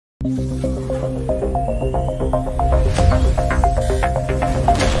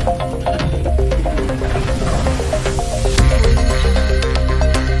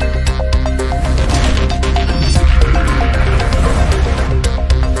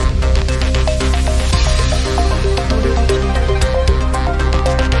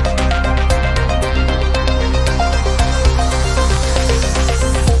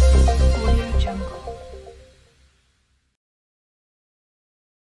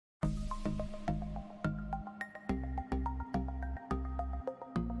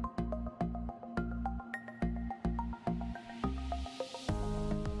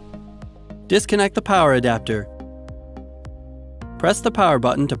Disconnect the power adapter. Press the power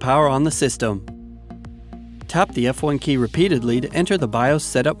button to power on the system. Tap the F1 key repeatedly to enter the BIOS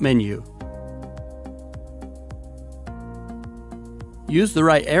setup menu. Use the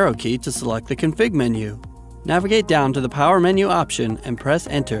right arrow key to select the config menu. Navigate down to the power menu option and press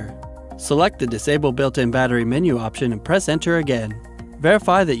enter. Select the disable built-in battery menu option and press enter again.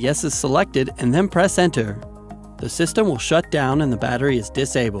 Verify that yes is selected and then press enter. The system will shut down and the battery is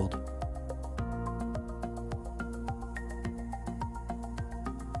disabled.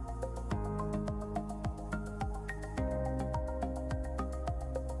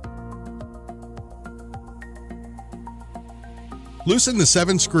 Loosen the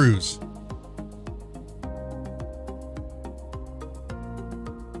 7 screws.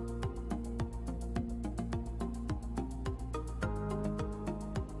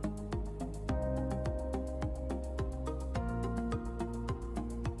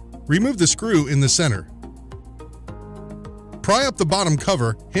 Remove the screw in the center. Pry up the bottom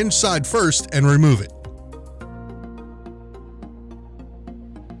cover, hinge side first, and remove it.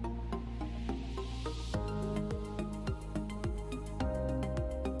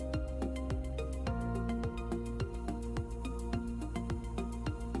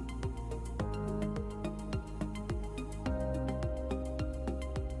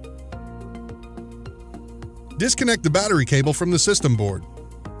 Disconnect the battery cable from the system board.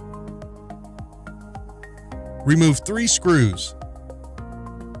 Remove 3 screws.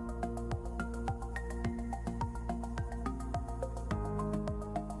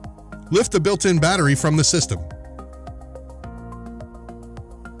 Lift the built-in battery from the system.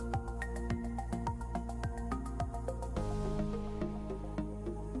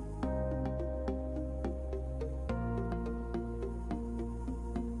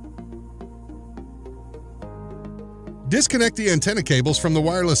 Disconnect the antenna cables from the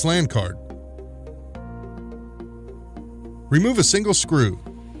wireless LAN card. Remove a single screw.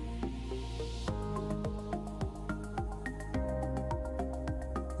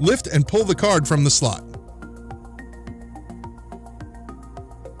 Lift and pull the card from the slot.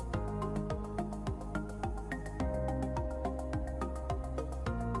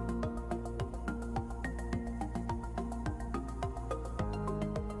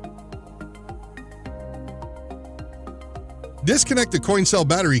 Disconnect the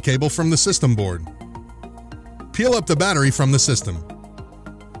CoinCellBattery cable from the system board. Peel up the battery from the system.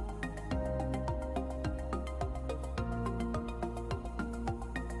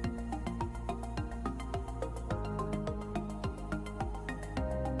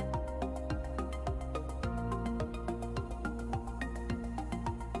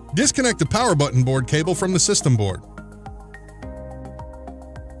 Disconnect the PowerButtonBoard cable from the system board.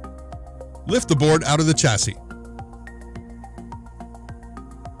 Lift the board out of the chassis.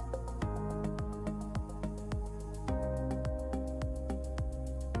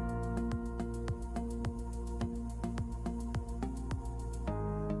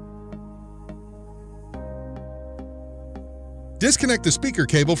 Disconnect the speaker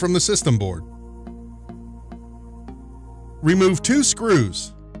cable from the system board. Remove 2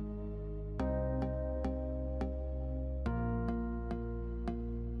 screws.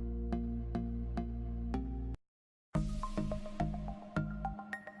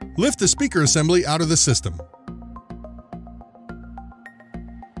 Lift the speaker assembly out of the system.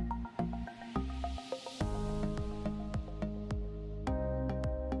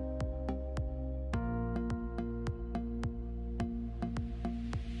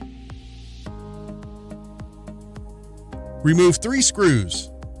 Remove 3 screws.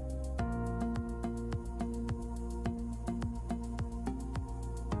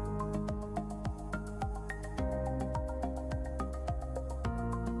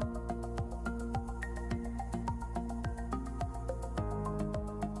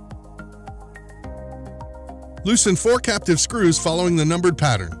 Loosen 4 captive screws following the numbered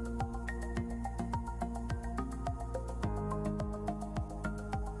pattern.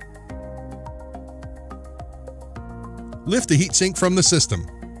 Lift the heatsink from the system.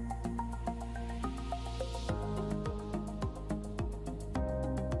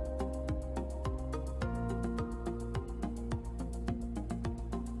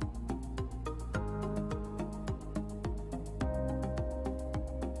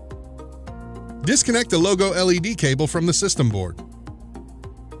 Disconnect the logo LED cable from the system board.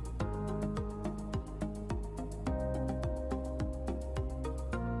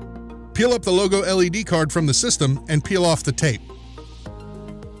 Peel up the logo LED card from the system and peel off the tape.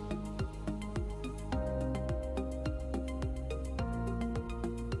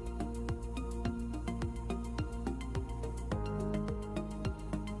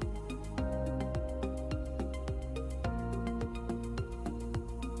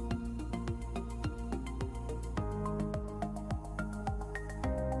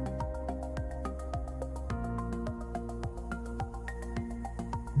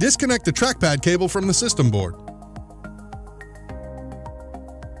 Disconnect the TrackPad cable from the system board.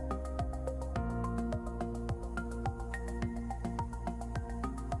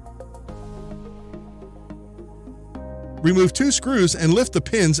 Remove 2 screws and lift the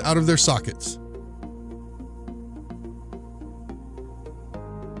pins out of their sockets.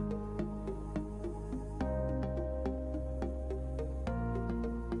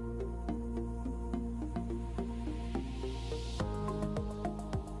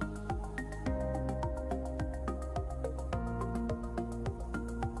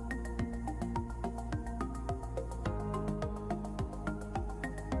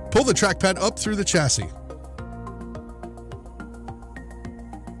 Pull the TrackPad up through the chassis.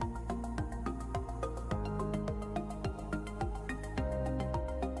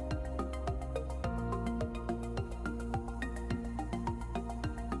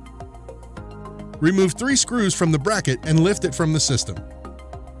 Remove 3 screws from the bracket and lift it from the system.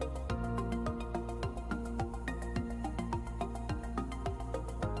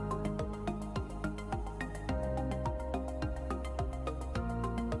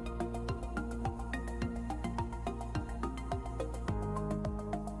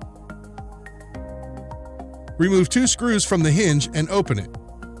 Remove 2 screws from the hinge and open it.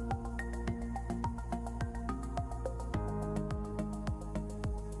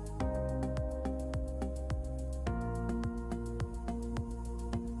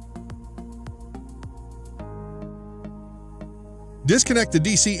 Disconnect the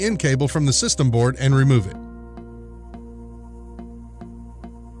DCInCable from the system board and remove it.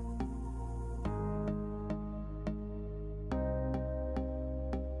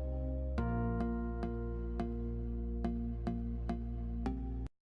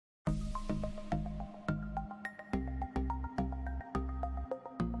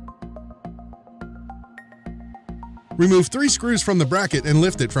 Remove 3 screws from the bracket and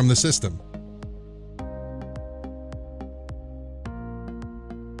lift it from the system.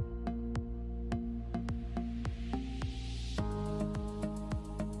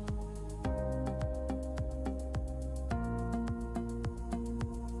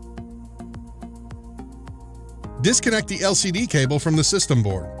 Disconnect the LCD cable from the system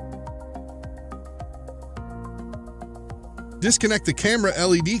board. Disconnect the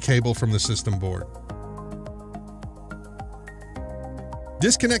CameraLED cable from the system board.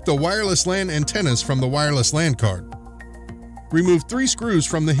 Disconnect the wireless LAN antennas from the wireless LAN card. Remove 3 screws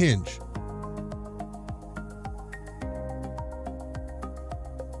from the hinge.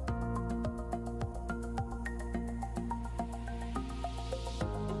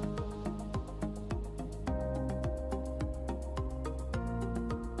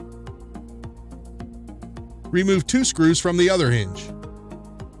 Remove 2 screws from the other hinge.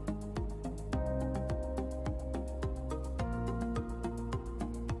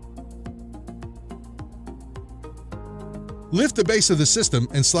 Lift the base of the system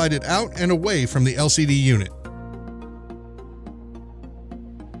and slide it out and away from the LCD unit.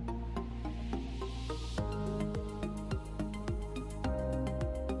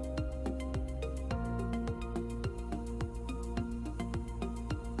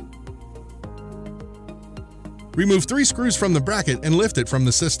 Remove 3 screws from the bracket and lift it from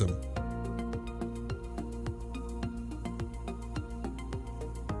the system.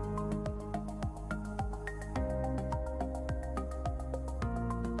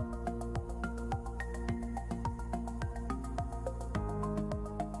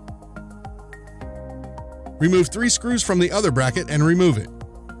 Remove 3 screws from the other bracket and remove it.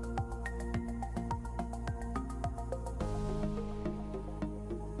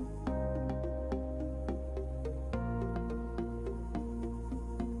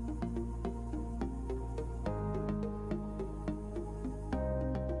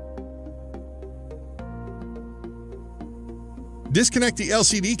 Disconnect the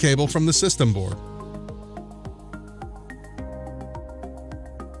LCD cable from the system board.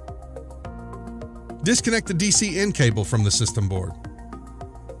 Disconnect the DCInCable from the system board.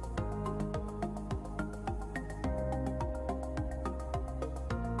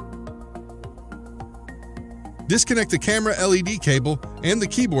 Disconnect the camera LED cable and the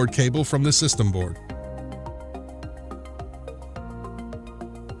keyboard cable from the system board.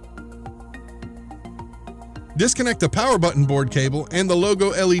 Disconnect the PowerButtonBoard cable and the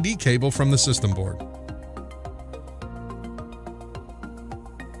logo LED cable from the system board.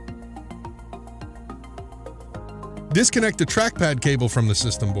 Disconnect the TrackPad cable from the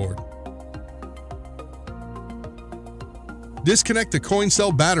system board. Disconnect the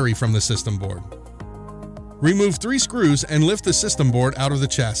CoinCellBattery from the system board. Remove 3 screws and lift the system board out of the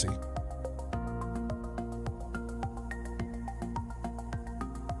chassis.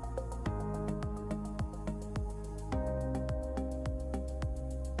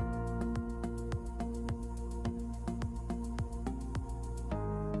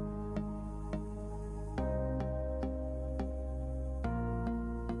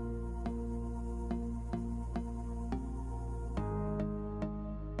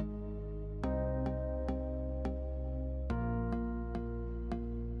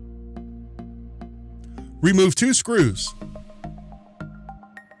 Remove 2 screws.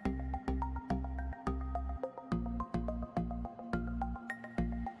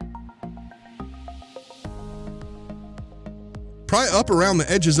 Pry up around the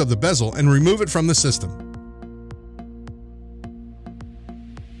edges of the bezel and remove it from the system.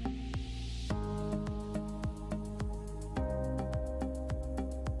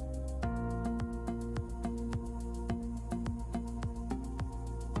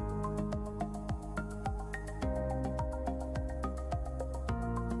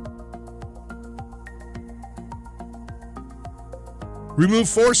 Remove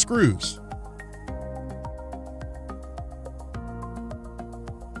 4 screws.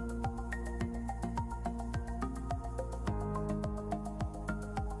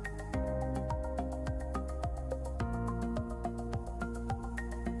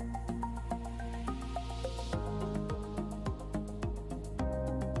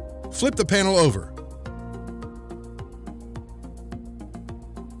 Flip the panel over.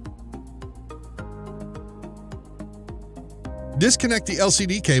 Disconnect the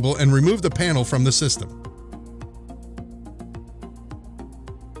LCD cable and remove the panel from the system.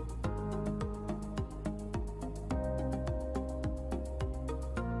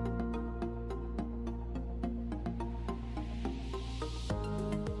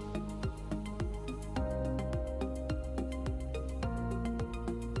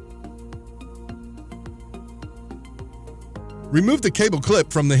 Remove the cable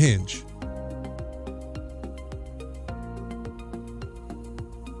clip from the hinge.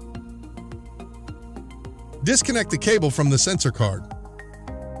 Disconnect the cable from the sensor card.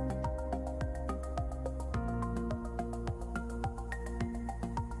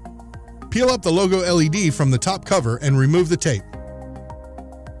 Peel up the logo LED from the top cover and remove the tape.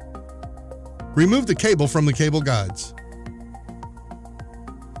 Remove the cable from the cable guides.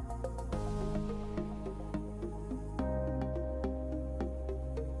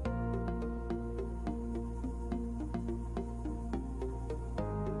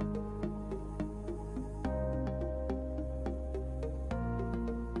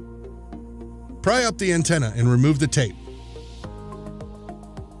 Pry up the antenna and remove the tape.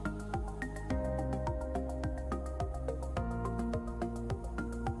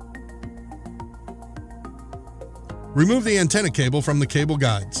 Remove the antenna cable from the cable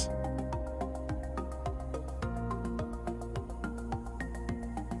guides.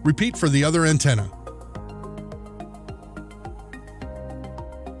 Repeat for the other antenna.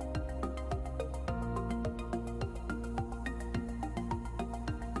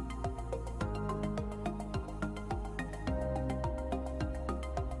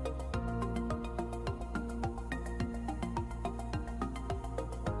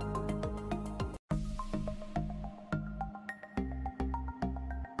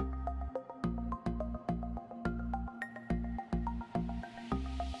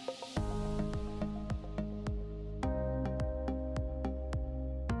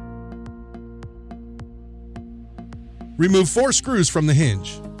 Remove 4 screws from the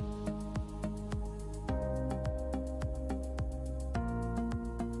hinge.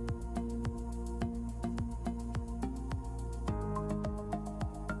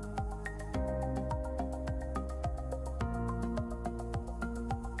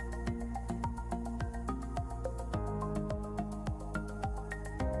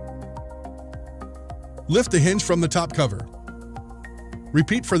 Lift the hinge from the top cover.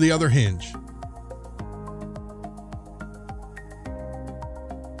 Repeat for the other hinge.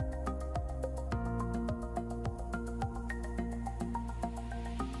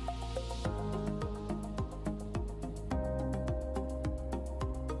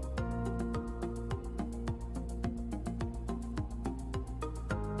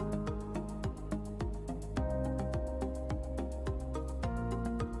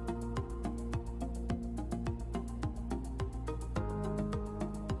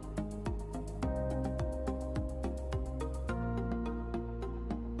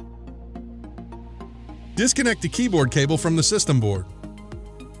 Disconnect the keyboard cable from the system board.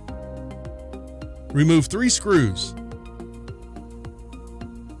 Remove 3 screws.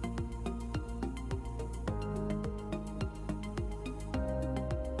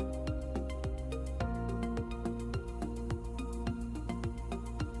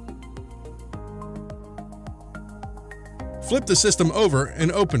 Flip the system over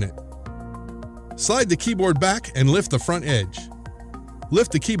and open it. Slide the keyboard back and lift the front edge.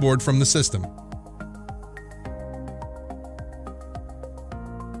 Lift the keyboard from the system.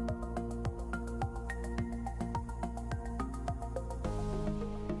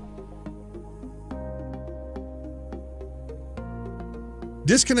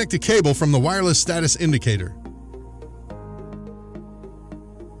 Disconnect the cable from the wireless status indicator.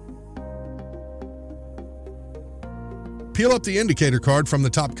 Peel up the indicator card from the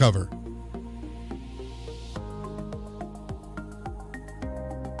top cover.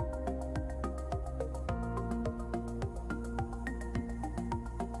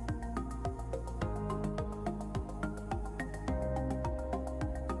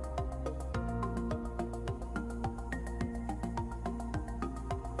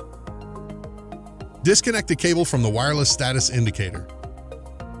 Disconnect the cable from the wireless status indicator.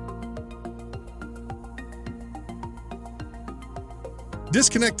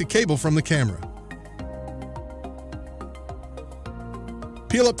 Disconnect the cable from the camera.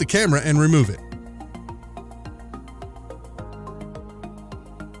 Peel up the camera and remove it.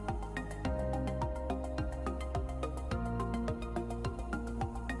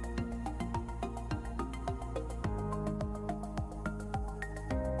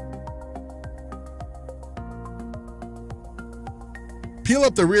 Peel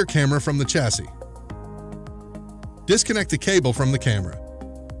up the rear camera from the chassis. Disconnect the cable from the camera.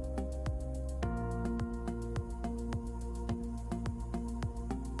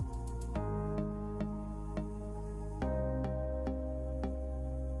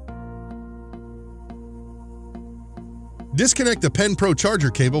 Disconnect the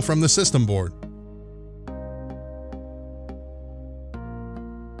PenProCharger cable from the system board.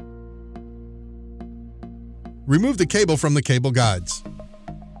 Remove the cable from the cable guides.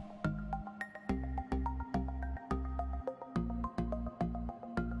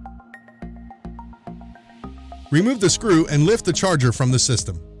 Remove the screw and lift the charger from the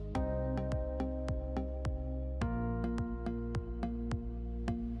system.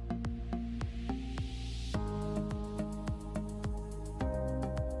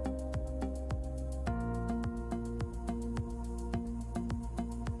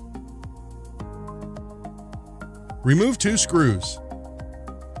 Remove 2 screws.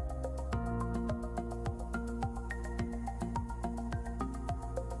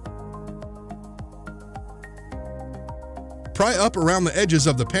 Pry up around the edges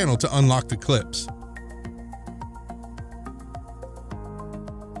of the panel to unlock the clips.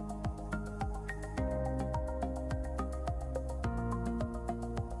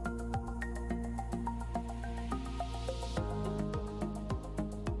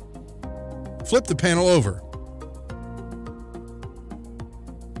 Flip the panel over.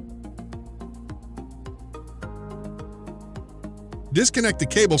 Disconnect the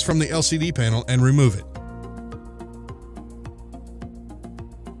cables from the LCD panel and remove it.